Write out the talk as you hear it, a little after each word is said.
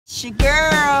It's your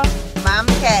girl,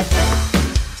 Mama Kathy.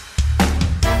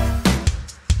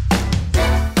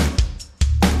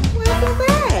 Welcome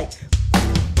back.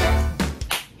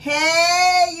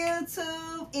 Hey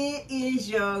YouTube, it is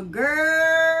your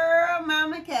girl,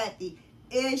 Mama Kathy.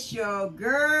 It's your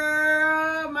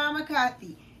girl, Mama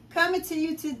Kathy. Coming to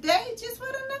you today just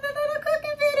with another little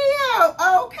cooking video,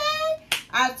 okay?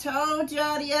 I told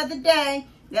y'all the other day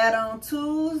that on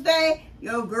Tuesday,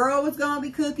 your girl was going to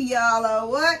be cooking y'all a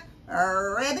what?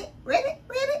 A rabbit.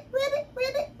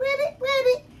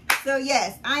 So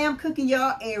yes, I am cooking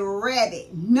y'all a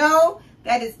rabbit. No,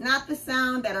 that is not the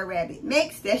sound that a rabbit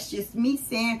makes. That's just me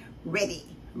saying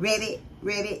rabbit,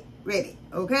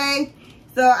 okay?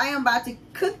 So I am about to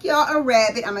cook y'all a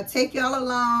rabbit. I'm going to take y'all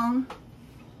along.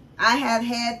 I have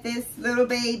had this little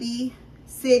baby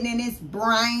sitting in his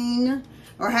brine,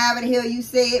 or however the hell you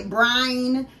say it,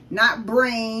 brine, not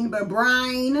brain, but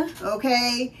brine,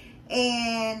 okay?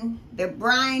 And the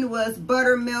brine was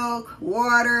buttermilk,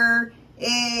 water,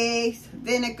 eggs,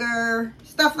 vinegar,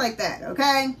 stuff like that,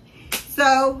 okay?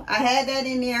 So I had that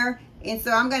in there, and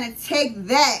so I'm gonna take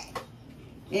that.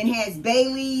 It has bay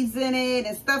leaves in it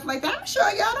and stuff like that. I'm sure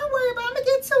y'all, don't worry about it. I'm gonna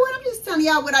get to it. I'm just telling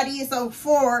y'all what I did so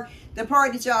far, the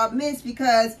part that y'all missed,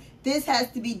 because this has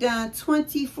to be done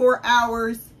 24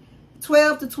 hours,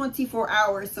 12 to 24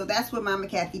 hours. So that's what Mama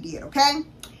Kathy did, okay?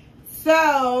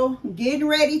 So getting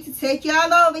ready to take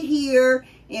y'all over here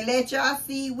and let y'all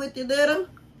see what the little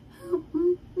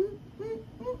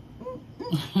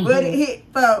what it hit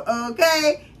for,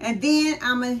 okay? And then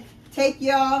I'm gonna take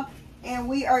y'all and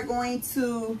we are going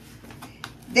to,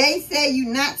 they say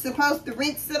you're not supposed to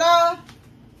rinse it off,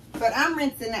 but I'm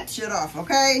rinsing that shit off,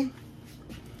 okay?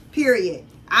 Period.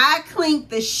 I cleaned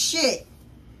the shit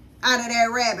out of that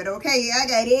rabbit, okay? I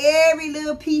got every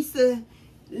little piece of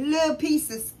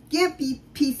skimpy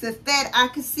piece of fat I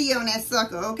could see on that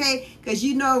sucker, okay? Because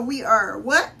you know we are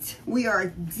what? We are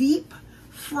deep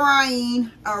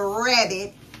frying a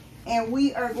rabbit, and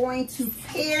we are going to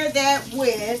pair that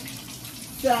with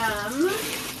some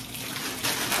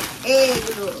egg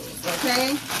noodles,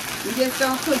 okay? We just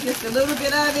don't cook just a little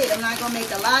bit of it. I'm not gonna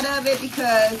make a lot of it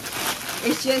because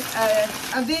it's just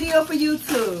a video for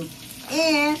YouTube.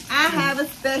 And I have a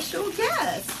special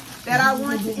guest that I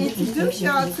want to introduce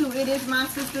y'all to. It is my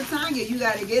sister Tanya. You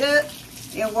gotta get up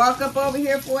and walk up over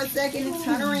here for a second and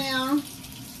turn around.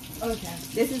 Okay.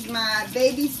 This is my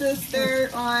baby sister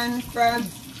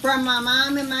from my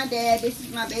mom and my dad. This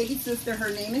is my baby sister. Her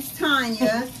name is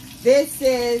Tanya. This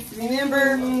is,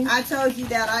 remember, I told you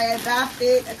that I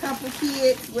adopted a couple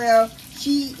kids. Well,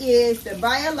 she is the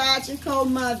biological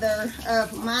mother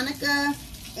of Monica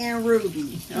and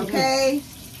Ruby, okay?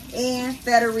 And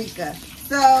Federica.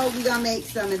 So we're gonna make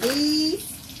some of these.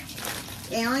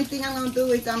 And the only thing I'm gonna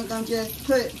do is I'm gonna just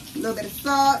put a little bit of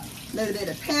salt, a little bit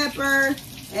of pepper,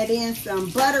 and then some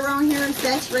butter on here,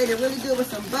 saturated really good with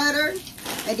some butter.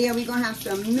 And then we're gonna have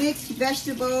some mixed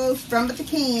vegetables from the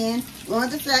can on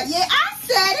the side. Yeah, I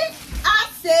said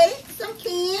it. Some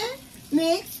canned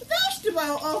mixed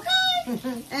vegetable, okay?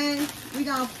 And we're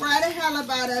gonna fry the hell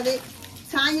out of it.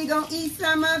 Tanya gonna eat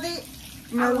some of it.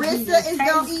 Marissa is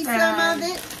gonna eat some of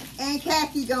it. And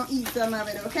Kathy gonna eat some of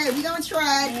it, okay? We're gonna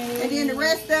try it. And then the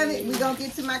rest of it, we're gonna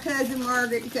get to my cousin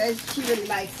Margaret because she really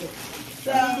likes it.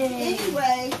 So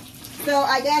anyway, so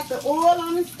I got the oil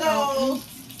on the stove.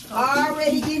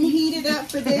 Already getting heated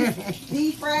up for this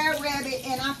deep fried rabbit,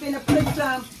 and I'm finna put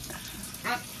some.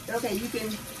 Okay, you can.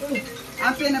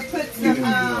 I'm finna put some.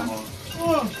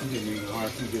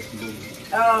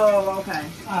 Oh, okay.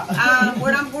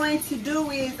 What I'm going to do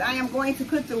is I am going to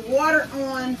put the water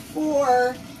on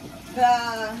for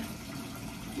the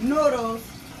noodles,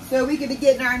 so we can be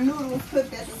getting our noodles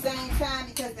cooked at the same time,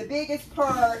 because the biggest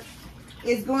part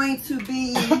is going to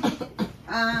be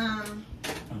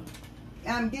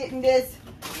I'm getting this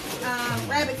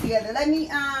rabbit together. Let me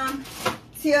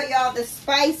tell y'all the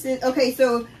spices. Okay,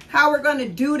 so how we're gonna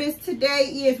do this today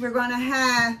is we're gonna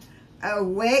have a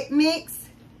wet mix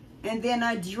and then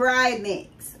a dry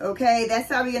mix. Okay, that's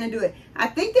how we're gonna do it. I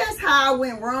think that's how I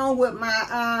went wrong with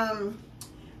my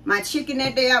my chicken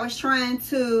that day. I was trying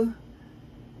to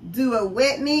do a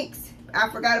wet mix. I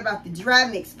forgot about the dry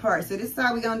mix part. So this is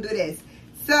how we're gonna do this.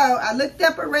 So I looked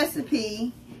up a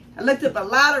recipe. I looked up a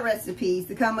lot of recipes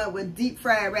to come up with deep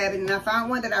fried rabbit, and I found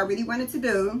one that I really wanted to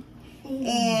do.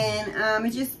 And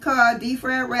it's just called deep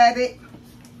fried rabbit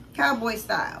cowboy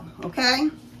style, okay?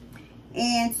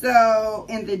 And so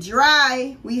in the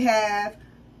dry, we have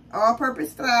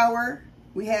all-purpose flour,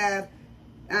 we have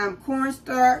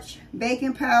cornstarch,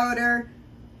 baking powder,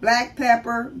 black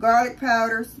pepper, garlic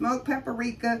powder, smoked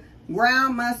paprika,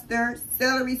 ground mustard,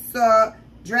 celery salt,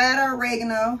 dried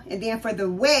oregano. And then for the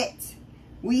wet,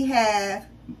 we have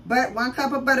 1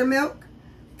 cup of buttermilk,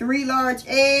 3 large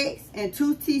eggs, and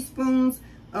 2 teaspoons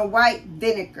of white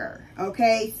vinegar.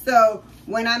 Okay, so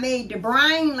when I made the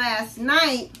brine last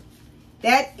night,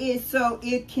 that is so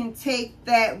it can take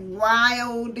that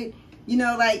wild, you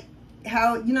know, like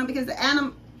how, you know, because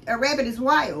a rabbit is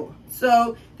wild.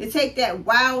 So to take that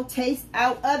wild taste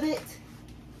out of it,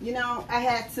 you know, I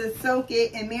had to soak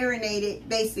it and marinate it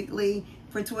basically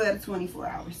for 12 to 24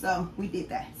 hours. So we did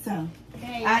that. So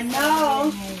hey, I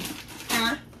know.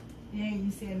 Huh? Yeah,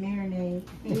 you said marinade.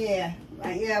 Yeah.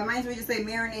 Yeah, might as well just say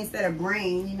marinade instead of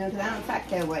brain, you know, because I don't talk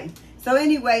that way. So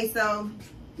anyway, so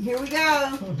here we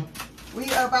go. We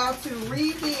are about to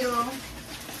reveal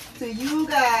to you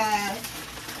guys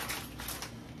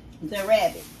the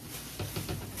rabbit.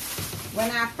 When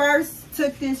I first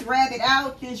took this rabbit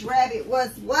out, this rabbit was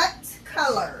what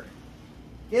color?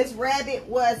 This rabbit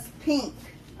was pink,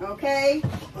 okay?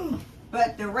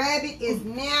 But the rabbit is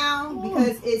now,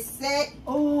 because it's set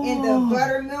in the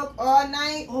buttermilk all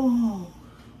night.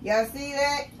 Y'all see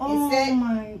that? Oh it's set.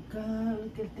 My God,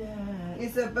 look at that.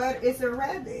 It's a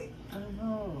rabbit. I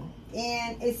know.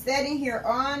 And it's sitting here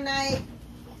all night.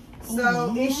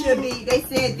 So it should be, they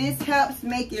said this helps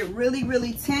make it really,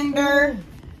 really tender.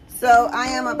 So I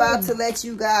am about to let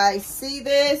you guys see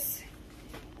this.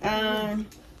 There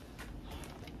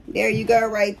you go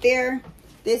right there.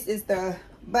 This is the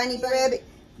bunny rabbit.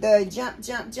 The jump,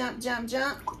 jump, jump, jump,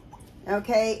 jump.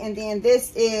 Okay, and then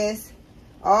this is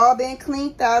all been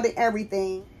cleaned out and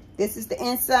everything. This is the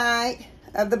inside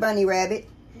of the bunny rabbit.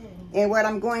 And what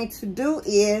I'm going to do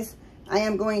is I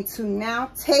am going to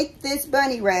now take this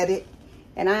bunny rabbit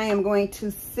and I am going to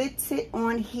sit it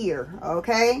on here,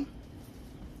 okay?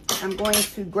 I'm going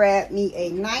to grab me a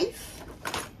knife.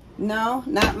 No,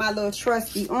 not my little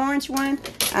trusty orange one.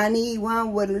 I need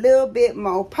one with a little bit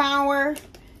more power.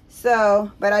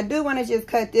 So, but I do want to just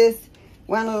cut this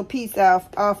one little piece off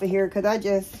of here because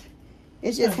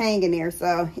it's just hanging there.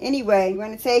 So anyway, you're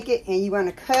going to take it and you're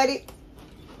going to cut it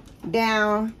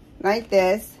down like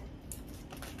this.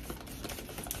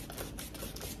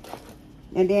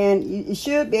 And then you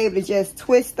should be able to just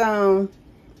twist on,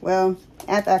 well,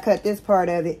 after I cut this part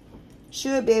of it,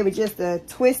 should be able just to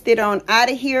twist it on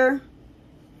out of here.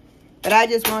 But I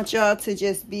just want y'all to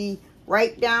just be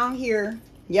right down here.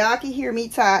 Y'all can hear me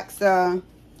talk, so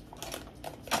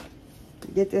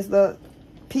get this little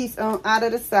piece on out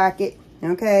of the socket,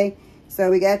 okay? So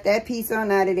we got that piece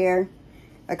on out of there.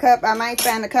 I might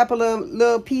find a couple of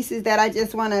little pieces that I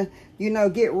just want to, you know,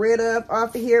 get rid of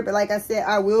off of here. But like I said,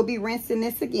 I will be rinsing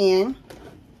this again.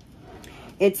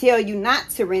 It tell you not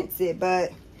to rinse it,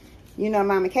 but you know,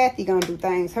 Mama Kathy gonna do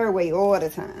things her way all the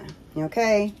time,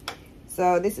 okay?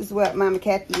 So this is what Mama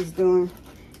Kathy is doing.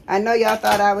 I know y'all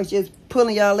thought I was just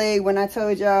pulling y'all leg when I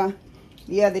told y'all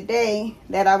the other day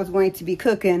that I was going to be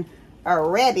cooking a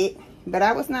rabbit, but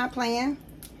I was not playing.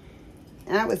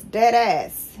 I was dead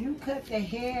ass. You cut the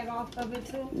head off of it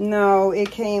too? No,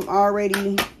 it came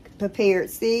already prepared.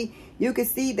 See, you can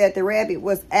see that the rabbit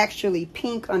was actually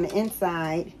pink on the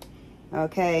inside.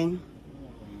 Okay.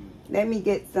 Let me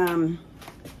get a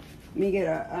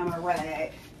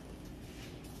rag,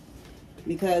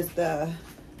 because the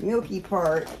milky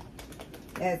part,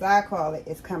 as I call it,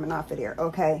 is coming off of there.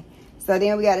 Okay. So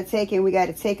then we got to take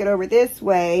it over this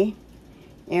way,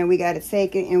 and we got to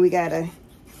take it and we got to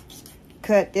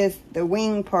cut the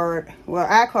wing part. Well,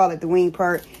 I call it the wing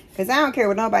part because I don't care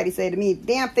what nobody say to me.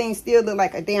 Damn thing still look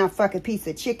like a damn fucking piece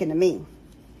of chicken to me.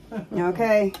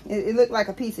 Okay, it looked like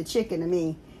a piece of chicken to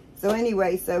me. So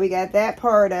anyway, so we got that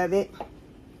part of it.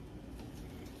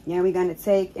 Now we're going to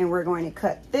take and we're going to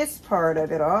cut this part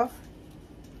of it off.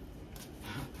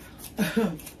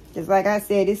 Just like I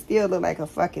said, it still look like a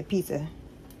fucking piece of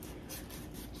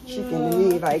chicken to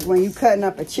me. Like when you cutting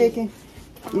up a chicken,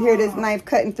 you hear this knife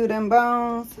cutting through them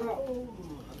bones.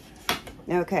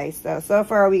 Okay, so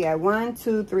far we got 1,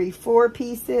 2, 3, 4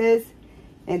 pieces.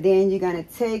 And then you're going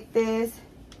to take this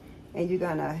and you're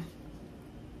going to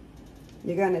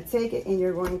take it and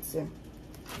you're going to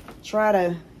try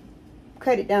to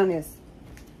cut it down this.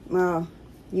 Well,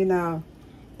 you know,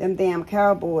 them damn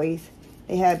cowboys,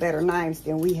 they have better knives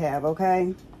than we have,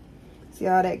 okay? See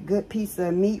all that good piece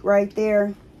of meat right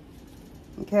there?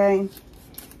 Okay?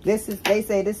 They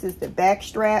say this is the back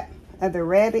strap of the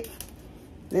rabbit.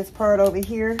 This part over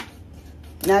here,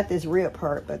 not this rib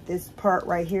part, but this part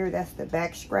right here, that's the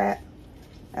back strap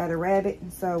of the rabbit.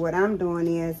 So what I'm doing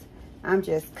is I'm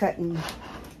just cutting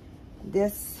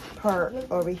this part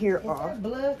over here off. Is that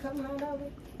blood coming out of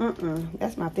it?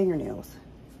 That's my fingernails.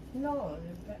 No,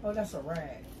 oh, that's a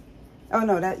rag. Oh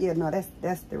no,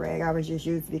 that's the rag I was just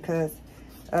using because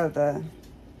of the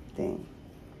thing.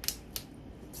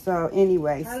 So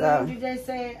anyway, how long did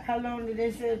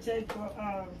they say it take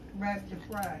for wrap to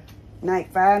fry?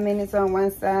 Like 5 minutes on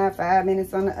one side, 5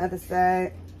 minutes on the other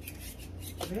side.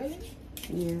 Really?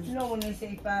 Yeah. You know when they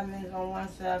say 5 minutes on one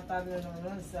side, 5 minutes on the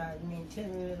other side, I mean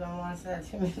 10 minutes on one side,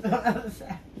 10 minutes on the other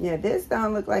side. Yeah, this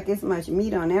don't look like it's much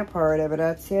meat on that part of it,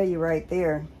 I'll tell you right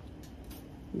there.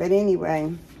 But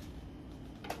anyway,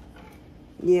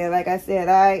 yeah, like I said,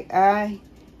 I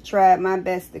tried my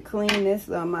best to clean this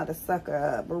little mother sucker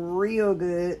up real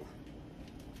good.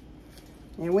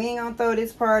 And we ain't gonna throw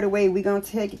this part away. We gonna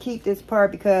keep this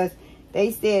part because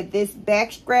they said this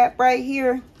back strap right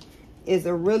here is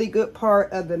a really good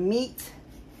part of the meat.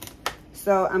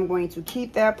 So I'm going to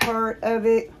keep that part of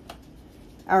it.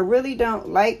 I really don't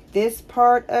like this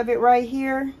part of it right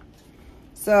here.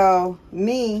 So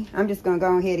I'm just gonna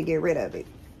go ahead and get rid of it.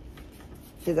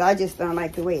 Because I just don't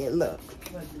like the way it looks.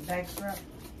 What's the back strap?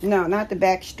 No, not the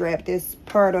back strap. This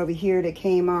part over here that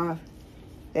came off,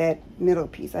 that middle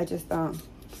piece. I just don't.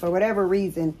 For whatever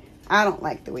reason, I don't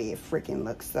like the way it freaking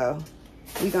looks. So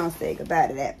we're going to say goodbye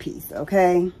to that piece,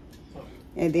 okay?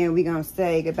 And then we're going to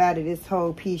say goodbye to this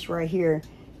whole piece right here.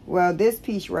 Well, this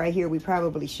piece right here we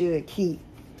probably should keep.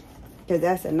 Because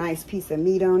that's a nice piece of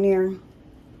meat on there.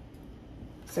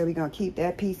 So we're going to keep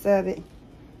that piece of it.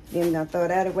 Then we're going to throw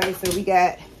that away. So we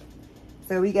got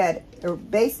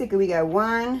basically we got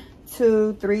 1,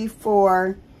 2, 3,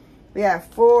 4. We got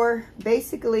 4.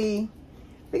 Basically,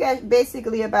 we got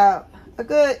basically about a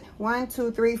good 1,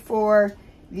 2, 3, 4.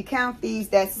 If you count these,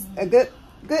 that's a good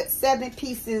 7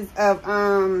 pieces of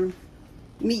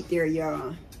meat there,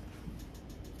 y'all.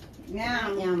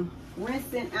 Now I am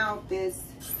rinsing out this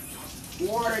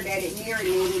water that it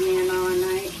marinated in all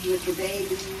night with the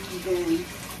babies and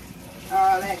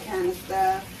all that kind of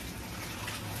stuff.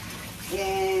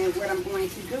 And what I'm going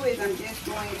to do is I'm just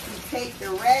going to take the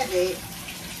rabbit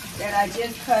that I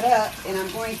just cut up and I'm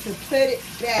going to put it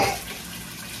back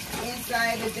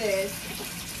inside of this.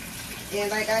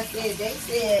 And like I said, they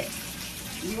said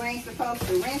you ain't supposed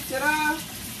to rinse it off,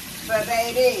 but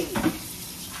baby,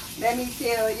 let me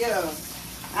tell you,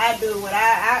 I do what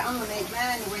I'm gonna make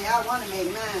mine the way I want to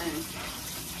make mine.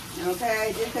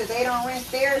 Okay, just because they don't rinse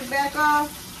theirs back off,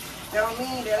 don't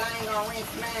mean that I ain't gonna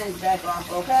rinse mine back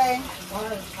off, okay?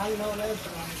 I know that's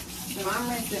right. So I'm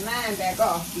rinsing mine back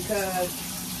off because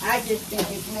I just think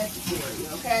it's necessary,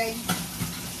 okay?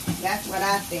 That's what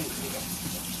I think.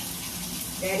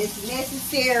 That it's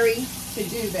necessary to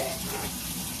do that.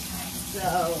 So,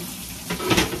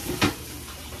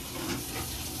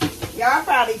 y'all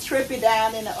probably tripping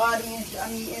down in the audience, I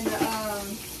mean in the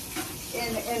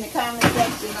comment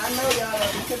section. I know y'all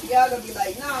are, because y'all gonna be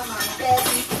like, no, Mama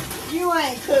Kathy, you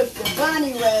ain't cooked the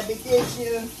bunny rabbit, did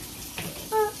you?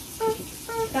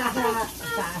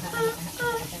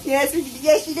 Yes,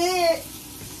 you did.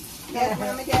 Yes,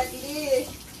 Mama Kathy did.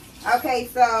 Okay,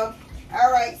 so,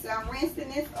 alright, so I'm rinsing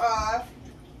this off.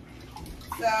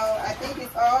 So, I think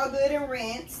it's all good and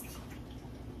rinsed.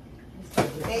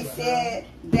 They said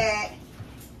that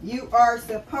you are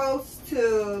supposed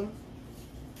to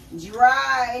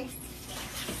dry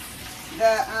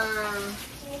the,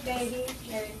 Hey, baby.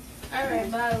 Hey. All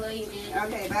right, bye, I love you, man.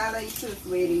 Okay, bye, I love you too,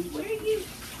 sweetie. Where are you?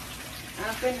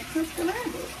 I'm finna cook the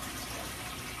rabbit.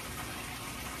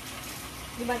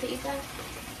 You about to eat that?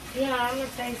 Yeah, I'm gonna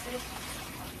taste it.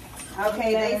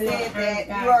 Okay, they said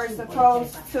that you are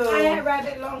supposed I had to,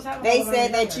 rabbit a long time ago. they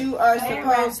said that you are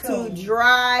supposed to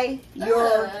dry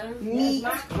your meat My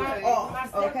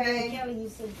off, stepdad okay? Kelly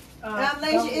used to,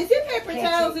 Laisha, is there paper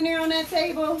towels in there on that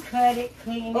table? cut it,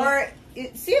 clean it. Or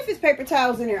see if it's paper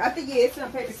towels in there. I think, yeah, it's some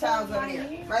paper towels over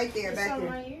there. Right there, back Some there.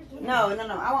 right here. No,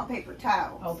 I want paper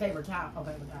towels. Oh, paper towel. Oh,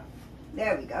 paper towel.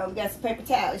 There we go. We got some paper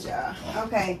towels, y'all.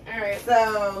 Okay. All right.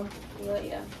 So, Well,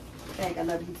 yeah. thank I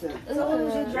love you too. So who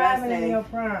was you driving in your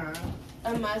prime?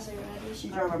 A Maserati. She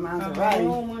drove a Oh,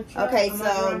 Maserati. Okay,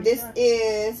 so this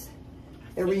is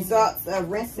the results of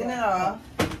rinsing it off.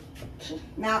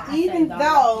 Now, even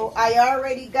though I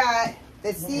already got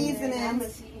the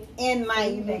seasonings in my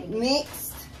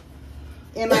mixed,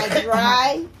 in my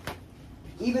dry,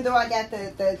 even though I got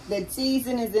the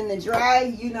seasonings in the dry,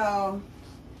 you know,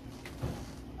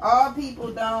 all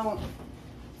people don't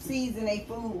season their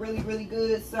food really, really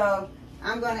good. So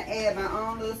I'm going to add my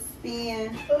own little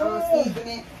spin on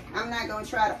seasoning. I'm not going to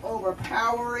try to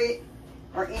overpower it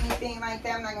or anything like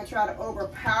that. I'm not going to try to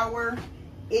overpower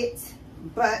it.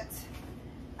 But,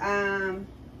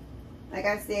 like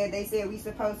I said, they said we're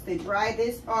supposed to dry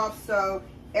this off so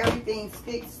everything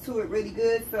sticks to it really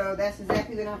good. So that's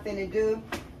exactly what I'm finna do.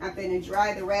 I'm finna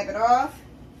dry the rabbit off.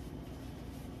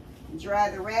 Dry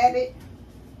the rabbit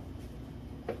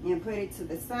and put it to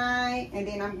the side, and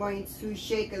then I'm going to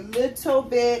shake a little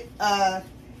bit of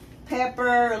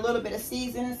pepper, a little bit of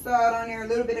seasoning salt on there, a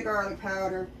little bit of garlic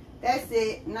powder. That's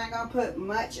it. I'm not gonna put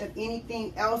much of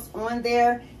anything else on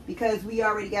there because we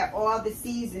already got all the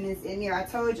seasonings in there. I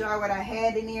told y'all what I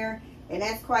had in there, and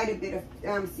that's quite a bit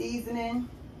of seasoning.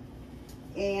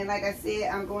 And like I said,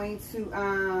 I'm going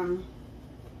to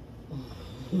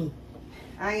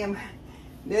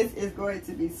this is going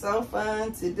to be so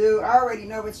fun to do. I already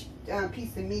know which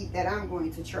piece of meat that I'm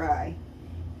going to try.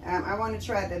 I want to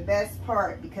try the best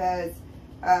part because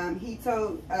he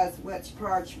told us which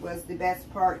part was the best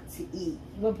part to eat.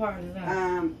 What part is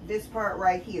that? This part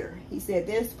right here. He said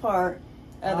this part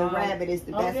of the rabbit is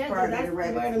the best part of the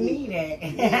rabbit. That's where the meat at.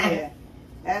 Yeah,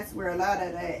 that's where a lot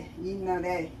of that, you know,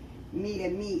 that meat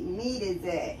is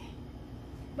at.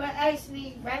 But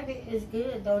actually, rabbit is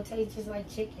good though. It tastes just like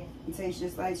chicken. It tastes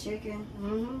just like chicken?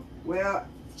 Mm-hmm. Well,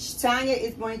 Tanya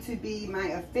is going to be my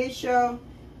official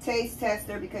taste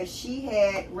tester because she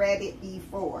had rabbit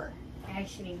before.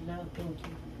 Actually, love Pinky.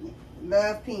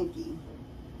 Love Pinky.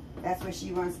 That's what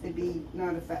she wants to be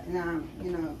notified,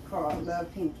 you know, called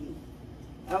Love Pinky.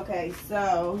 Okay,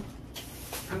 so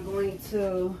I'm going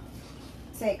to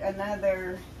take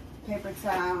another paper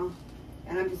towel,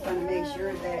 and I'm just going to make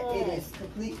sure that it is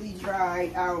completely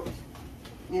dried out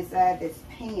inside this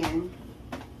pan.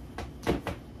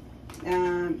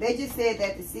 They just said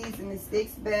that the seasoning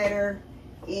sticks better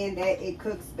and that it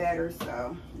cooks better,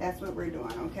 so that's what we're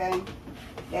doing, okay?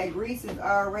 That grease is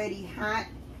already hot.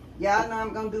 Y'all know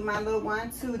I'm going to do my little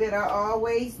 1-2 that I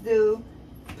always do.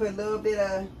 Put a little bit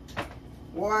of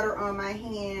water on my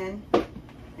hand,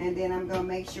 and then I'm going to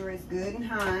make sure it's good and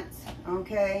hot,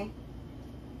 okay?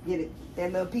 Get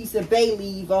that little piece of bay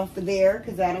leaf off of there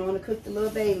because I don't want to cook the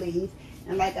little bay leaf.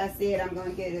 And like I said, I'm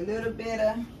going to get a little bit,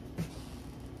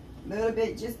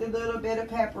 just a little bit of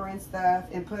pepper and stuff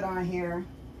and put on here.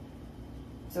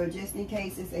 So just in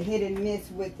case it's a hit and miss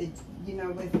with the, you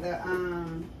know, with the,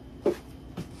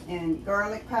 and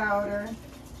garlic powder.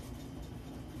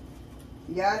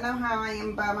 Y'all know how I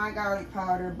am about my garlic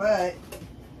powder, but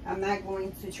I'm not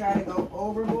going to try to go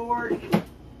overboard.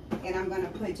 And I'm going to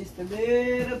put just a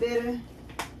little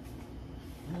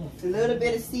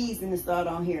bit of seasoning salt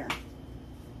on here.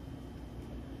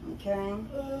 Okay.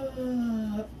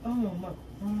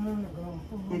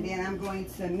 And then I'm going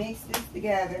to mix this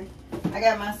together. I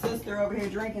got my sister over here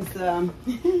drinking some.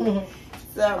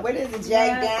 So what is it?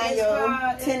 Jack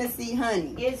Daniel's Tennessee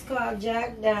Honey. It's called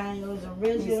Jack Daniel's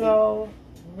original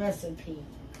recipe.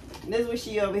 This is what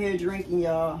she over here drinking,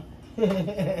 y'all.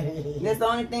 That's the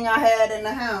only thing I had in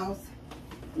the house.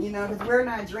 You know, because we're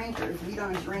not drinkers. We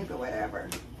don't drink or whatever.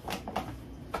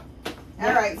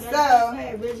 All right, so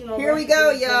here we go,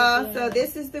 y'all. So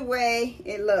this is the way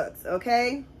it looks,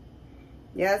 okay?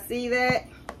 Y'all see that?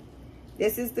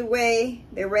 This is the way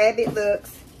the rabbit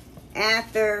looks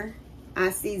after I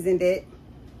seasoned it,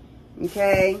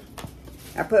 okay?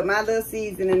 I put my little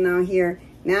seasoning on here.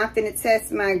 Now I'm finna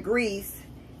test my grease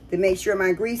to make sure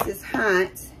my grease is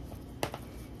hot.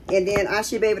 And then I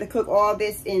should be able to cook all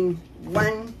this in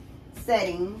one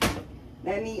setting.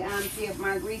 Let me see if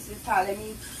my grease is hot. Let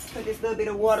me put this little bit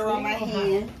of water on my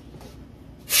hand.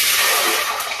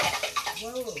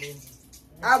 Whoa.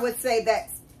 I would say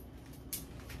that's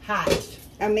Hot.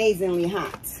 Amazingly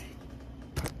hot.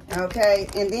 Okay,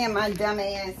 and then my dumb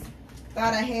ass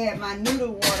thought I had my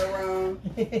noodle water on,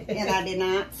 and I did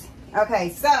not. Okay,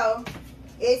 so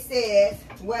it says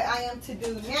what I am to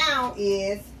do now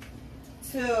is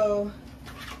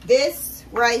this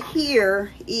right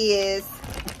here is,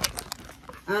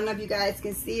 I don't know if you guys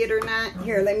can see it or not.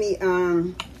 Here, let me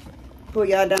pull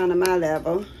y'all down to my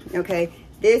level. Okay,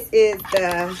 this is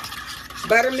the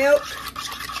buttermilk,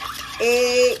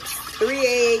 eggs, 3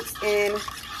 eggs, and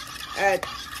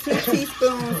 2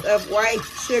 teaspoons of white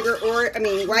sugar, or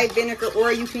white vinegar,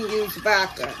 or you can use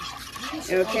vodka.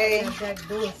 Okay. That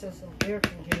door says some air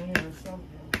conditioning or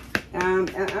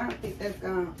something. I don't think that's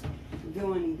gonna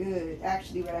do any good.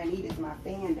 Actually, what I need is my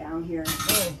fan down here.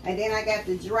 And then I got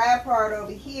the dry part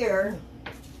over here.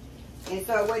 And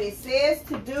so what it says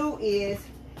to do is,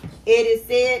 it is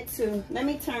said to, let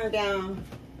me turn down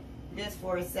this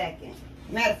for a second.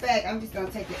 Matter of fact, I'm just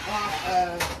gonna take it off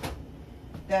of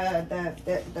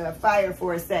the fire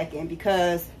for a second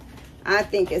because I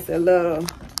think it's a little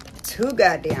too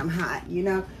goddamn hot, you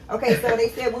know. Okay, so they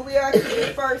said what we are to do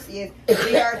first is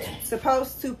we are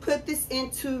supposed to put this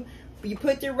into, you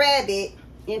put the rabbit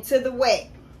into the wet,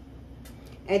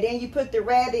 and then you put the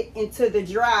rabbit into the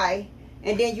dry,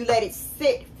 and then you let it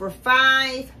sit for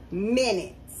 5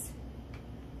 minutes.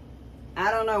 I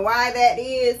don't know why that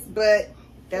is, but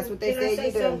that's what they say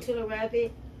you do. Something to the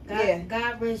rabbit? Yeah.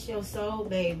 God rest your soul,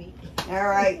 baby. All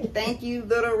right. Thank you,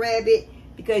 little rabbit,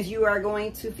 because you are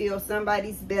going to fill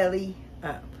somebody's belly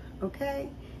up. Okay?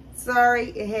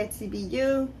 Sorry it had to be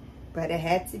you, but it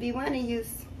had to be one of you.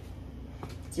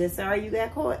 Just sorry you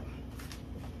got caught.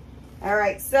 All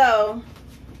right, so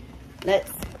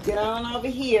let's get on over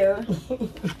here.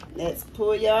 Let's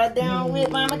pull y'all down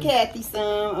with Mama Kathy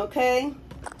some, okay?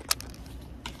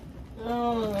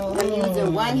 I'm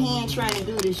using one hand trying to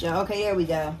do this, y'all. Okay, there we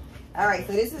go. All right,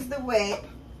 so this is the wet.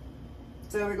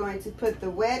 So we're going to put the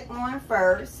wet on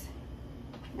first,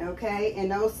 okay?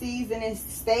 And those seasonings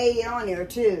stay on there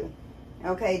too.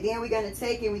 Okay, then we're going to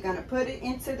take it, we're going to put it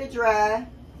into the dry,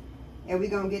 and we're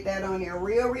going to get that on there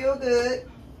real, real good.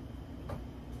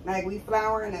 Like we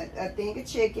flouring a thing of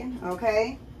chicken,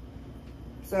 okay?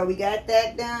 So we got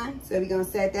that done. So we're going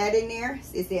to set that in there.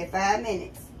 It said 5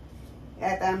 minutes.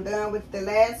 After I'm done with the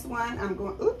last one, I'm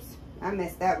going, oops, I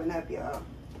messed that one up, y'all.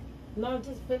 No,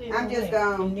 just put it I'm in just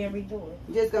there going and then redo it.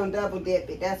 Just going to double dip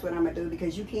it. That's what I'm going to do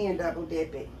because you can double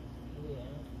dip it. Yeah.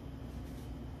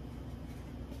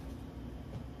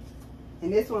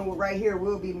 And this one right here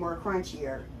will be more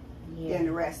crunchier Yeah. than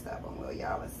the rest of them. Well,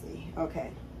 y'all, let's see. Okay.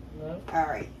 Yep. All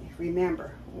right.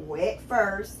 Remember, wet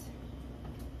first.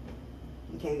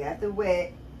 Okay, got the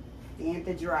wet, then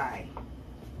the dry.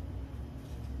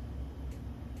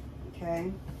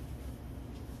 Okay.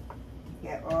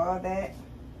 Got all that.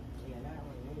 Yeah, that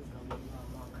one is going to be a lot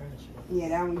more crunchy. Yeah,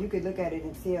 that one, you could look at it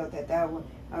and tell that one.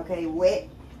 Okay, wet.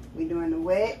 We're doing the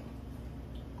wet.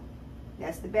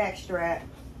 That's the back strap.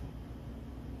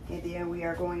 And then we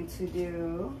are going to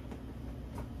do,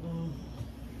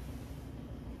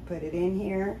 put it in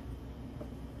here.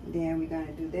 Then we're going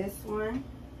to do this one.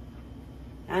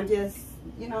 I'm just,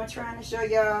 you know, trying to show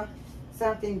y'all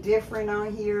something different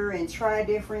on here and try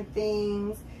different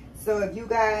things. So if you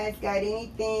guys got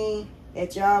anything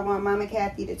that y'all want Mama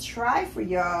Kathy to try for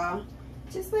y'all,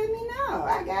 just let me know.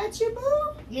 I got you,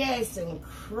 boo. Yeah, some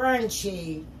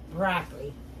crunchy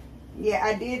broccoli. Yeah,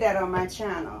 I did that on my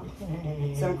channel.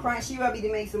 Some crunchy. You want me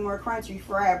to make some more crunchy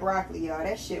fried broccoli, y'all.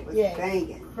 That shit was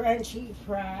banging. Crunchy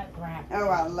fried broccoli. Oh,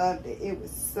 I loved it. It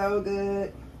was so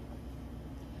good.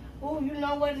 Oh, you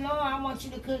know what? No, I want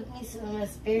you to cook me some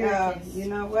asparagus. You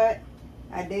know what?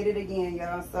 I did it again,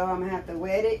 y'all. So I'm going to have to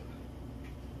wet it.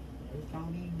 It's going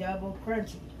to be double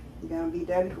crunchy. It's going to be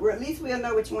double. Well, at least we'll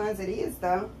know which ones it is,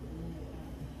 though.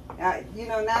 You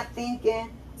know, not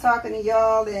thinking, talking to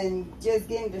y'all and just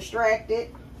getting distracted.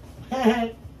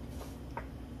 Ain't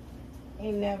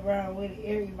nothing wrong with it.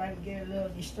 Everybody get a little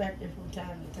distracted from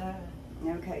time to time.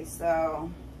 Okay, so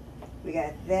we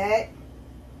got that.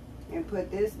 And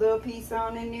put this little piece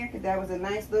on in there because that was a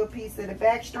nice little piece of the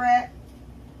back strap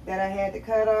that I had to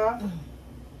cut off.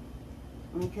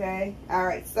 Okay, all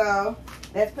right, so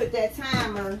let's put that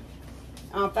timer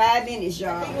on 5 minutes,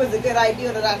 y'all. I think it was a good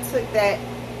idea that I took that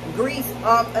grease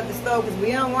off of the stove because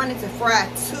we don't want it to fry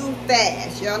too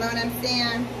fast. Y'all know what I'm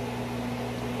saying?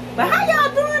 But how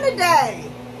y'all doing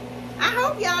today? I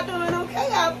hope y'all doing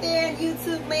okay out there in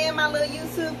YouTube land, my little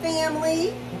YouTube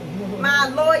family. My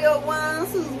loyal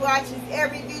ones who watches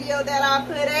every video that I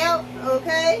put out,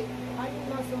 okay? How you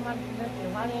know somebody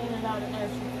connected? Why they ain't allowed to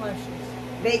ask you questions?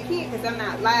 They can't because I'm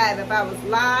not live. If I was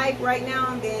live right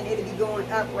now, then it'd be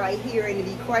going up right here and it'd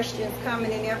be questions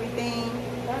coming and everything.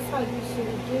 That's how you should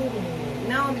have did it.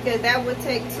 No, because that would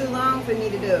take too long for me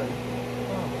to do.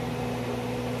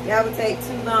 That would take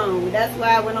too long. That's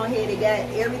why I went on ahead and got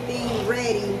everything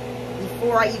ready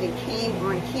before I even came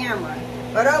on camera.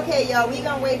 But okay, y'all, we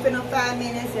gonna wait for them 5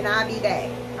 minutes and I'll be back.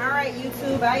 All right,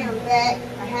 YouTube, I am back.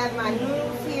 I have my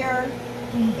noodles here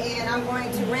and I'm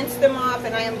going to rinse them off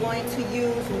and I am going to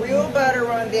use real butter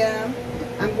on them.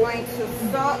 I'm going to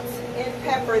salt and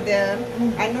pepper them.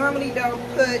 I normally don't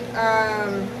put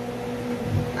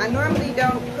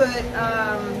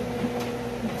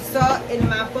salt in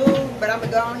my food, but I'm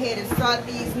gonna go ahead and salt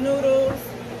these noodles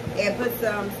and put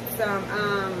some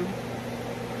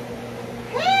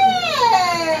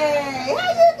Hey! How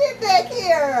you get back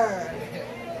here?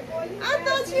 I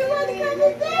thought you wasn't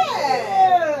coming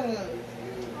back.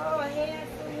 Oh,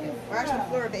 handsome. Watch the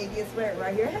floor, baby. It's wet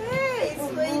right here. Hey,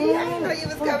 sweetie. I didn't know you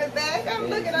was coming back. I'm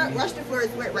looking up. Watch the floor.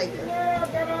 It's wet right there. Girl,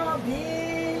 got all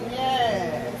big.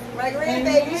 Yes. My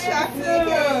grandbaby shocked me and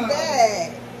came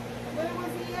back. Where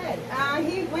was he at?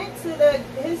 He went to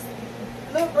his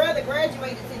little brother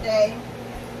graduated today.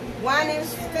 One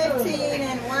is 15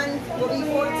 and one will be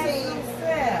 14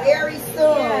 very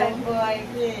soon. Yeah, boy.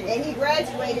 And he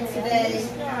graduated today.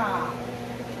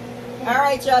 All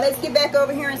right, y'all. Let's get back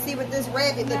over here and see what this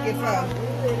rabbit looking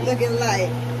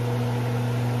like.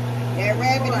 That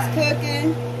rabbit is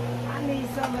cooking. I need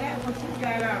some of that. What you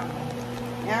got on?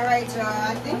 All right, y'all.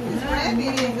 I think this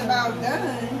rabbit is about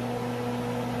done.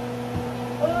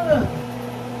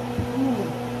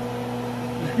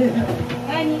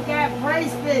 And you got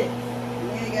bracelets.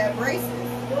 Yeah, you got braces.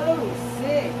 Oh,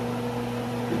 sick.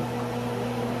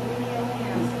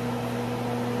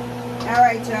 All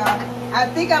right, y'all. I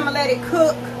think I'm gonna let it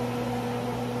cook.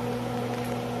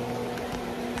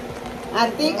 I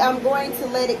think I'm going to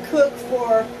let it cook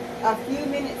for a few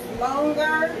minutes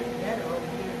longer.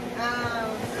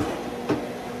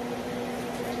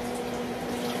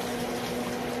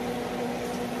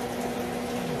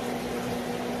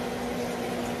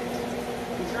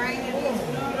 Draining these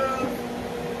noodles.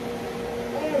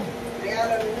 I got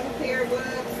a new pair of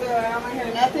gloves, so I don't want to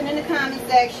hear nothing in the comment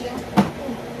section.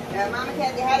 Mama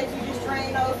Kathy, how did you just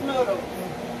drain those noodles?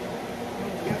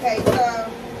 Okay, so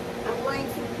I'm going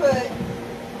to put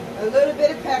a little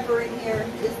bit of pepper in here,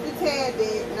 just a tad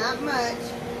bit, not much.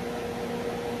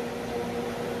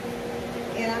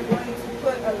 And I'm going to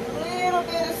put a little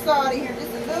bit of salt in here,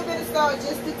 just a little bit of salt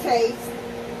just to taste.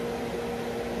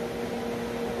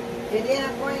 And then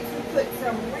I'm going to put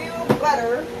some real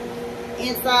butter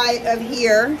inside of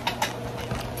here.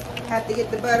 Have to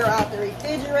get the butter out the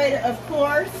refrigerator, of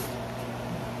course.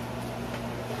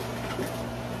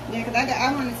 Yeah, because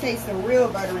I want to taste some real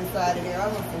butter inside of there. I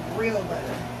want some real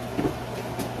butter.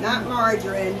 Not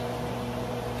margarine.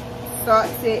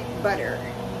 Salted butter.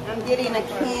 I'm getting a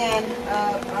can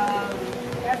of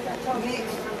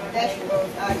mixed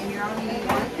vegetables out of here. I only need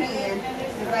one can.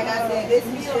 Because like I said, this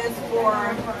is just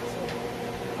for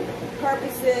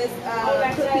purposes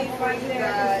of cooking for you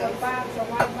guys.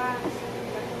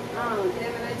 Oh,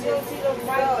 damn it, I just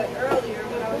saw it earlier,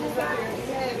 but I was just up here in the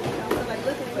cabinet. I was like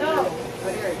looking for it. Oh,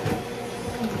 there it is.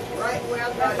 Right where I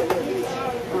thought it would be.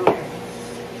 Okay.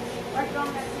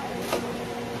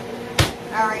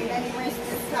 Alright, let me rinse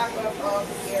this top up off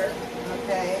here.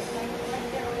 Okay.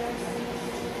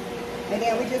 And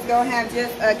then we're just going to have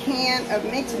just a can of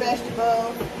mixed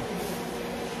vegetables.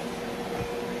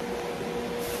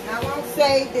 I won't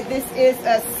say that this is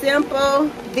a simple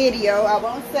video. I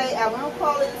won't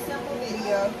call it a simple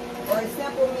video or a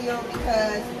simple meal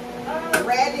because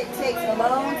rabbit takes a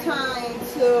long time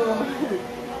to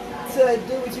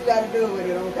do what you got to do with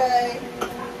it, okay?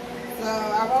 So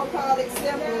I won't call it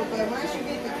simple, but once you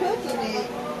get to cooking it,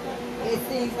 it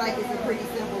seems like it's a pretty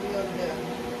simple meal to do.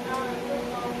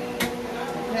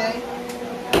 Okay?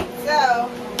 So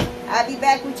I'll be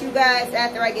back with you guys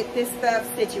after I get this stuff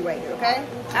situated, okay?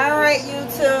 All right,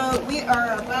 YouTube, we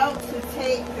are about to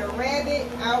take the rabbit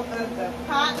out of the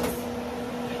pot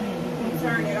and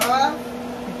turn it off.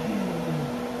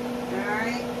 All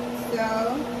right,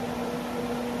 so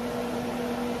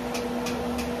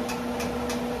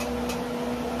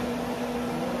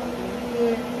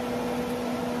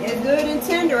it's good and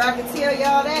tender, I can tell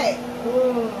y'all that.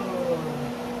 Ooh.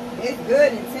 It's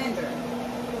good and tender.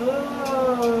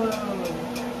 Oh,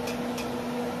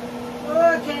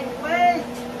 I can't wait.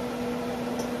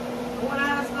 When I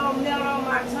was going to melt on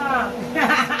my tongue.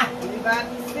 We about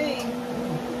to see.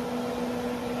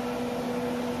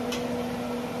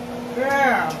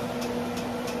 Girl.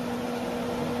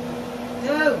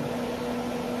 Dude.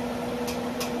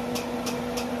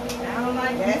 I don't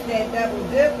like That's that double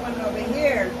dip one over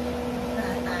here.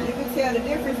 You can tell the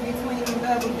difference between them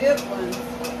double dip ones.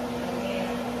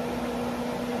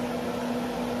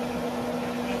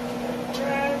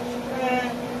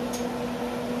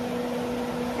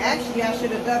 Actually, I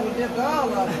should have double dipped all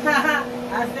of them.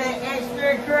 I said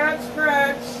extra crunch,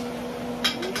 crunch.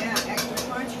 Yeah, extra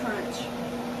crunch, crunch.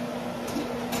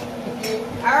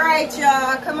 All right,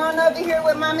 y'all. Come on over here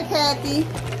with Mama Kathy.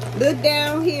 Look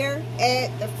down here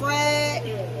at the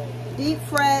deep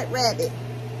fried rabbit.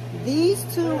 These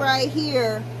two right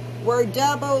here were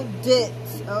double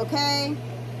dipped, okay?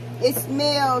 It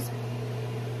smells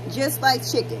just like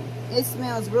chicken. It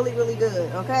smells really, really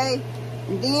good, okay?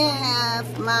 And then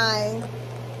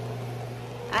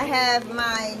I have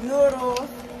my noodles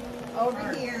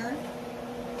over here.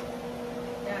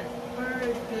 That's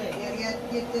very good. Yeah, I got to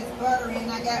get this butter in.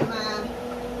 I got my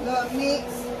little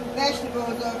mixed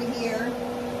vegetables over here.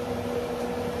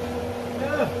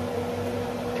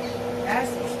 That's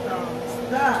some strong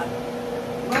stuff.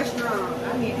 What's strong? I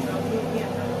need to go get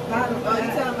the bottle of Oh, you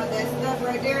that. talking about that stuff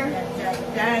right there? That Jack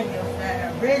Daniels,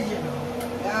 that original.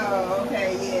 Oh, okay,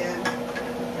 yeah.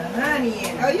 The honey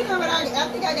in Oh, it. you know what? I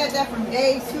think I got that from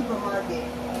Dave's Supermarket.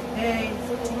 Hey,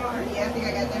 supermarket. Yeah, I think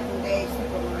I got that from Dave's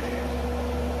Supermarket.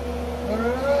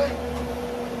 Girl.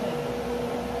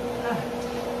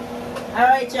 All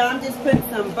right, y'all. I'm just putting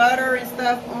some butter and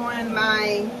stuff on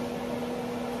my.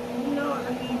 You know, I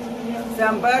need to get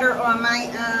Some butter on my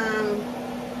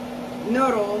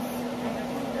noodles.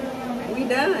 We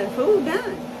done. Food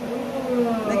done.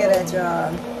 Look at that,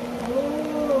 y'all.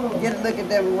 Get a look at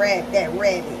them that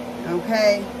rabbit.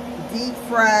 Okay, deep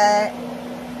fried,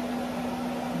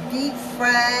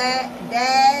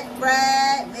 dad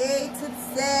fried, made to the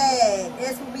side.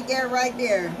 That's what we get right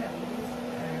there.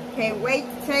 Can't wait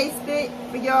to taste it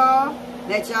for y'all.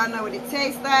 Let y'all know what it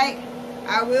tastes like.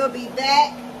 I will be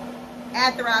back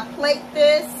after I plate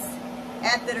this,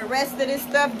 after the rest of this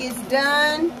stuff gets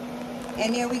done,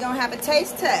 and then we're gonna have a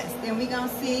taste test. Then we're gonna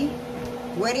see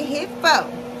what it hit for.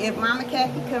 If Mama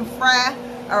Kathy can fry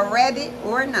a rabbit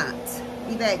or not.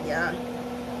 Be back, y'all.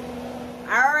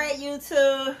 All right,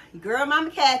 YouTube. Your girl Mama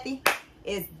Kathy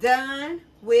is done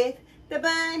with the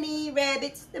bunny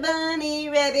rabbits. The bunny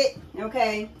rabbit.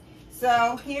 Okay,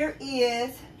 so here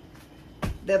is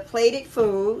the plated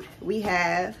food. We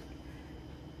have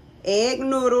egg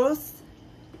noodles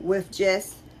with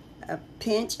just a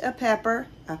pinch of pepper,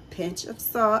 a pinch of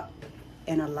salt,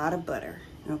 and a lot of butter.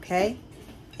 Okay,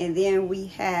 and then we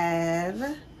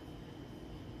have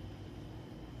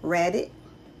rabbit.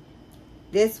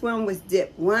 This one was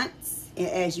dipped once, and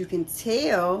as you can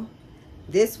tell,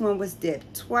 this one was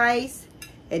dipped twice.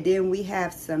 And then we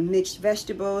have some mixed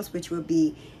vegetables, which will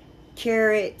be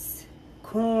carrots,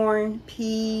 corn,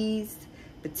 peas,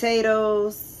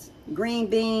 potatoes, green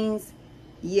beans.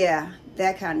 Yeah,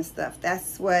 that kind of stuff.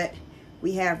 That's what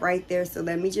we have right there. So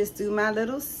let me just do my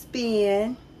little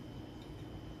spin.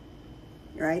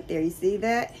 Right there, you see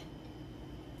that?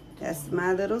 That's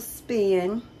my little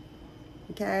spin.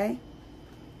 Okay,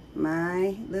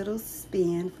 my little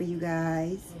spin for you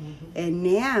guys. And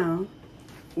now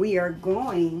we are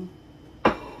going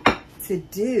to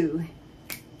do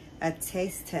a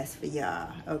taste test for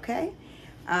y'all. Okay,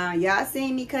 y'all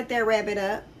seen me cut that rabbit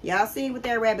up. Y'all seen what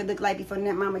that rabbit looked like before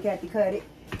Mama Kathy cut it.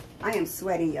 I am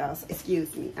sweaty, y'all.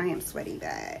 Excuse me, I am sweaty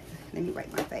bad. Let me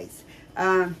wipe my face.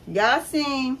 Y'all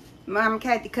seen Mama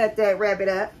Kathy cut that rabbit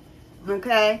up.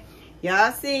 Okay,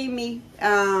 y'all seen me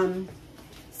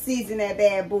season that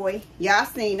bad boy. Y'all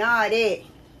seen all that.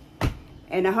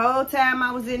 And the whole time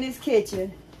I was in this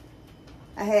kitchen,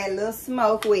 I had a little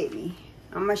smoke with me.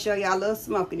 I'm gonna show y'all a little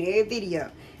smoke in every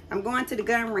video. I'm going to the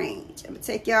gun range. I'm gonna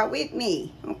take y'all with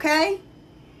me, okay?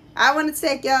 I want to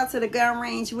take y'all to the gun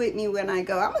range with me when I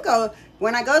go.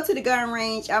 When I go to the gun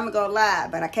range, I'm gonna go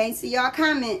live, but I can't see y'all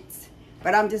comments.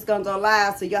 But I'm just gonna go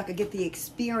live so y'all can get the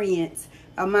experience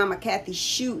of Mama Kathy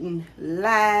shooting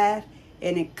live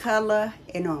and in color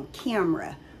and on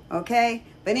camera, okay?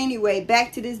 But anyway,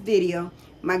 back to this video.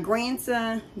 My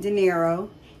grandson, De Niro,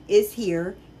 is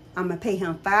here. I'm gonna pay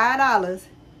him $5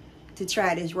 to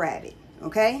try this rabbit,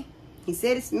 okay? He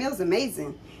said it smells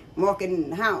amazing walking in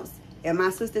the house. And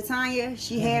my sister Tanya,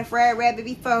 she had fried rabbit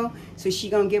before, so she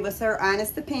gonna give us her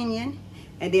honest opinion.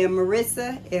 And then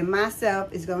Marissa and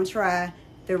myself is gonna try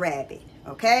the rabbit,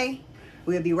 okay?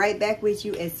 We'll be right back with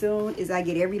you as soon as I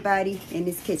get everybody in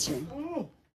this kitchen.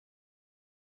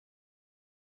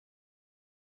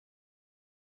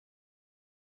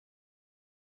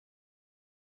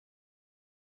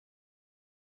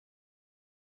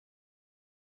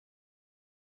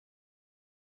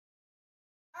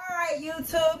 Alright,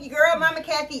 YouTube, your girl Mama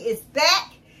Kathy is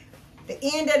back. The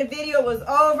end of the video was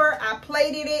over. I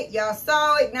plated it. Y'all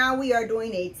saw it. Now we are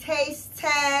doing a taste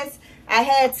test. I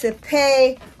had to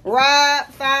pay Rob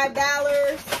 $5.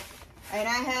 And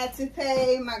I had to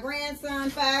pay my grandson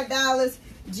 $5.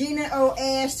 Gina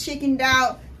ass chickened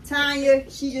out. Tanya,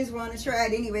 she just want to try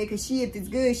it anyway because if it's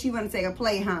good, she want to take a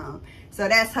plate home. So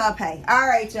that's her pay. All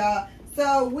right, y'all.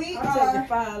 So we I'll take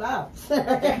the $5.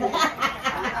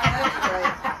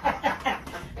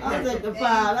 I'll take the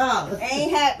 $5.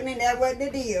 Ain't happening. That wasn't the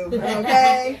deal.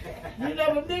 Okay? You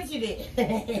never mentioned it.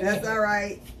 That's all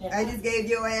right. I just gave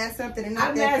your ass something and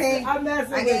not that pain.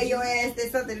 I gave your ass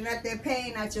something and not that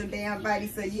pain out your damn body,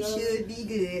 so you should be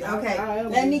good. Okay.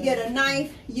 Let me get a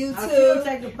knife. YouTube.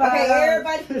 Okay,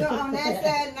 everybody can go on that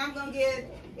side, and I'm gonna give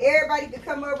everybody to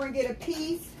come over and get a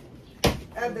piece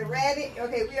of the rabbit.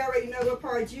 Okay, we already know what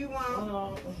part you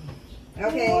want.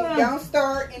 Okay, don't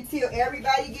start until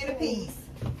everybody get a piece.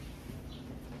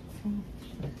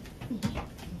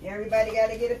 Everybody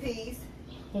got to get a piece.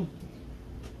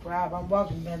 Rob, I'm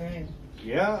walking better in.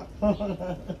 Yeah. You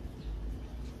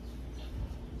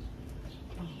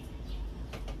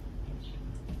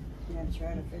got to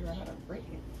try to figure out how to break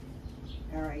it.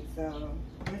 All right, so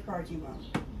which part you want?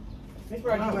 Which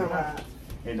part you want, Rob?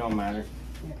 It don't matter.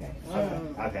 Okay.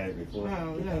 I've had it before.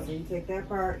 Okay, so you take that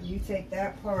part,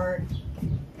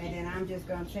 And then I'm just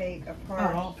gonna take a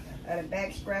part of the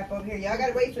back strap over here. Y'all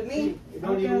gotta wait for me. It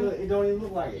don't even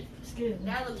look like it. Excuse me.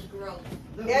 That looks gross.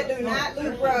 That do not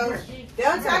look gross.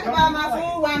 Don't talk about my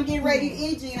food while I'm getting ready to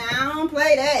eat, Gina. I don't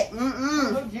play that.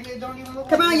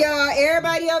 Come on, y'all.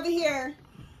 Everybody over here.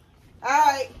 All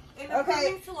right. In the Okay.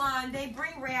 grooming salon, they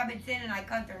bring rabbits in and I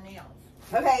cut their nails.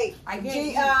 Okay.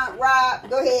 Rob,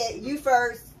 go ahead. You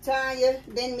first. Tanya,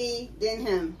 then me, then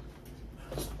him.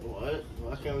 What?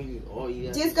 Why can't we do all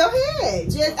you? Just go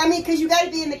ahead. I mean, because you got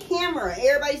to be in the camera.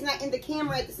 Everybody's not in the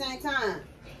camera at the same time.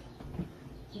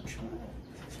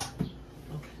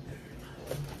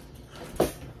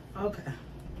 Okay.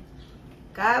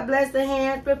 God bless the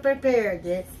hands for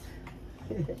preparedness.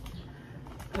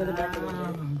 Put it back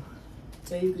in.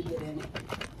 So you could get in it.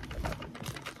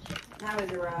 How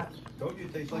is it, Rob? Don't you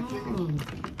taste like chicken?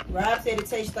 Rob said it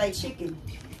tastes like chicken.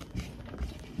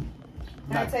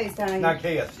 How it tastes, Tanya? Not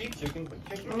KFC chicken, but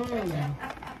chicken.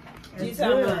 You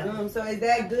talking about, so is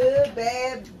that good,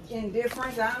 bad,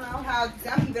 indifference? I don't know how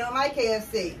some people don't like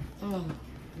KFC.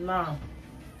 No.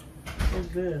 It's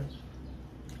good.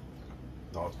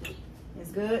 No, it's good.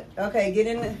 It's good? Okay, get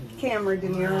in the camera,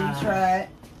 Demir. You try it.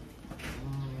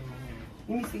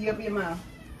 Let me see you up your mouth.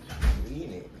 I'm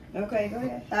eating it. Okay, go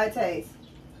ahead. How it tastes?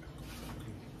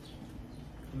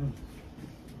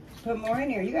 Put more in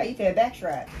there. You gotta eat that back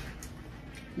strap.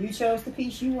 You chose the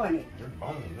piece you wanted. There's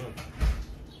bone in this.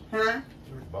 Huh?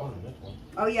 There's bone in this one.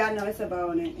 Oh yeah, I know it's a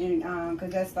bone, and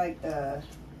cause that's like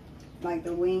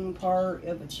the wing part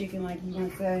of a chicken, like you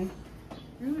want to say.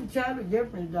 You can tell the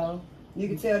difference though. You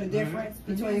can tell the difference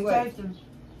between You what?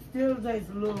 still tastes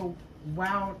a little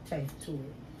wild taste to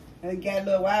it. It got a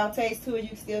little wild taste to it. You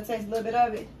can still taste a little bit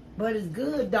of it. But it's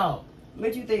good though.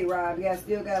 What you think, Rob? You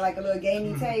still got like a little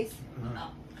gamey taste,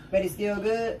 but it's still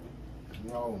good.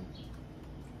 No.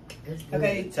 It's good.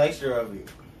 Okay. The texture of it,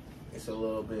 it's a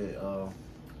little bit.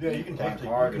 Yeah, you can taste it.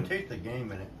 You can taste the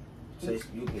game in it. Taste,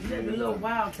 you can It's a little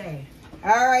wild taste.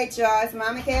 All right, y'all. It's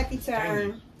Mama Kathy's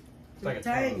turn. It's like a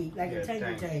tangy, tang. like Yeah, a tangy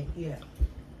tang. tangy, yeah.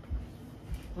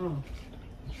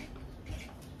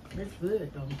 It's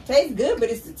good though. Tastes good, but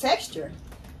it's the texture.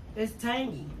 It's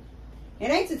tangy. It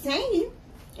ain't too tangy.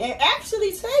 It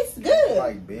actually tastes good.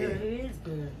 like Yeah, big. it is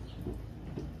good.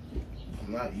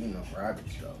 I'm not eating no rabbit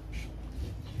though.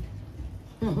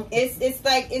 It's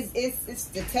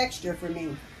the texture for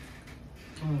me.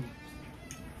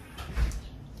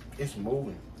 It's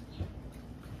moving.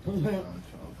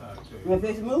 If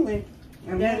it's moving,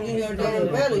 I'm Yeah, moving your it's damn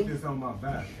good. belly. Put this on my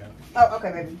back. Oh,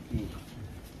 okay, baby.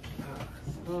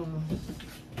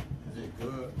 Is it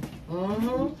good?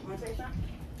 Want to say something?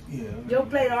 Yeah. Your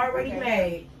plate already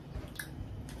made.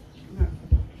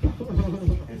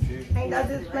 It's it. Ain't that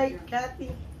this plate,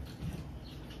 Kathy?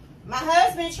 My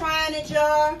husband trying it,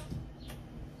 y'all.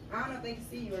 I don't know if they can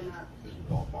see you or not. This is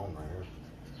all bone right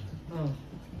here.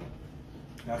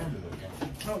 That's good.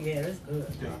 Oh yeah, it's good.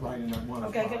 Just right in that one.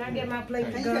 Okay, can I get my plate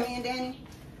Can to you go? come in, Danny?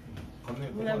 So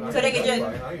So they can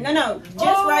just no,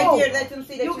 just right there. Let them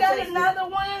see that You got tasted. another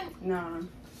one? No.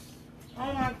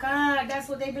 Oh my God, that's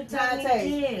what they've been telling How it the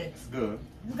taste? kids. It's good.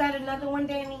 You got another one,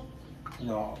 Danny?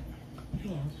 No.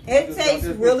 It tastes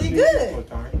really good.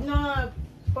 No,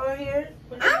 for here.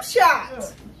 I'm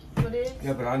shocked. For this.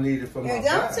 Yeah, but I need it for my It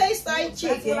don't back. taste like That's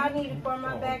what chicken. I needed for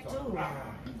my back too.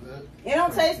 It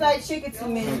don't taste like chicken to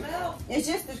me. It's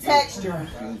just the texture.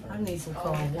 I need some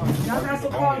cold water. Y'all got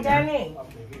some cold, Danny?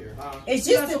 It's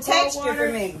just the texture for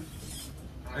me.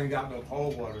 I ain't got no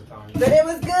cold water time. But it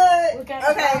was good. What kind of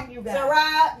Okay, time you got? so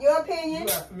Rob, your opinion? You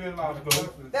got some in laws go.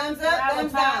 Thumbs up,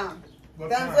 thumbs down.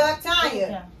 What Thumbs time? up,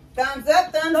 Tanya. Thumbs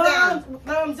up, thumbs down.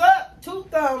 Thumbs up, 2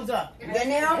 thumbs up.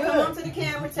 Danero, come on to the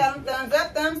camera. Tell them thumbs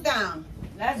up, thumbs down.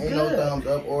 That's Ain't no good. thumbs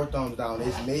up or thumbs down.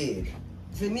 It's mid.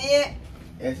 To me,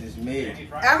 It's just mid.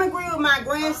 I'm agree with my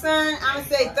grandson. I'm gonna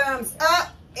say thumbs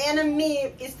up and a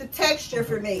mid. It's the texture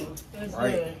for me. It's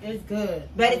Right. good. It's good.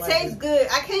 But I it like tastes good.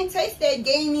 I can't taste that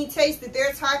gamey taste that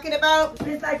they're talking about.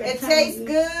 It's like a It tiny- tastes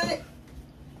good.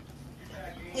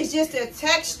 It's just a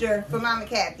texture for Mama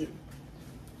Kathy.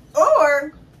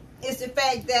 Or it's the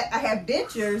fact that I have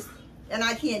dentures and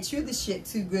I can't chew the shit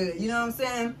too good. You know what I'm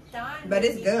saying? Don But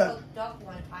it's made me good. cooked up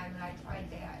one time and I tried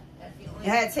that. That's the only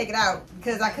I had to take it out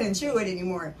because I couldn't chew it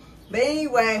anymore. But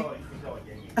anyway,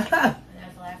 and that's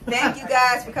the last thank you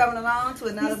guys for coming along to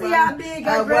another You see one. how big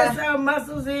our well, grandson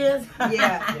muscles is?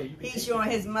 yeah, he's showing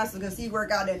his muscles because he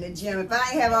work out in the gym. If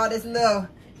I ain't have all this little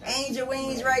angel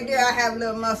wings right there, I have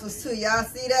little muscles too. Y'all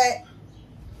see that?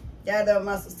 Y'all little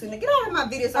muscles too. Now get out of my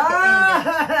video so I can end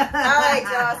it. All right,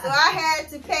 y'all. So I had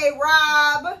to pay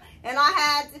Rob and I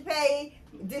had to pay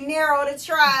De Niro to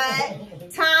try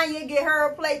it. Tanya get her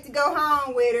a plate to go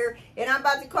home with her. And I'm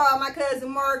about to call my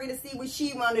cousin Margaret to see what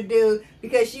she want to do,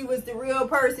 because she was the real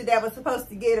person that was supposed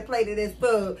to get a plate of this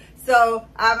food. So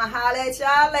I'm going to holler at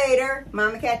y'all later.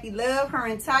 Mama Kathy love her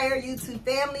entire YouTube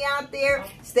family out there.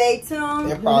 Stay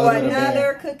tuned for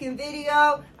another cooking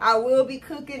video. I will be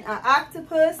cooking an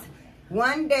octopus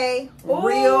one day,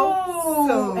 real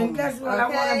soon. And guess what I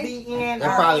want to be in?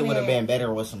 That probably would have been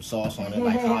better with some sauce on it,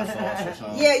 like hot sauce or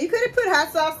something. Yeah, you could have put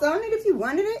hot sauce on it if you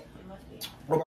wanted it.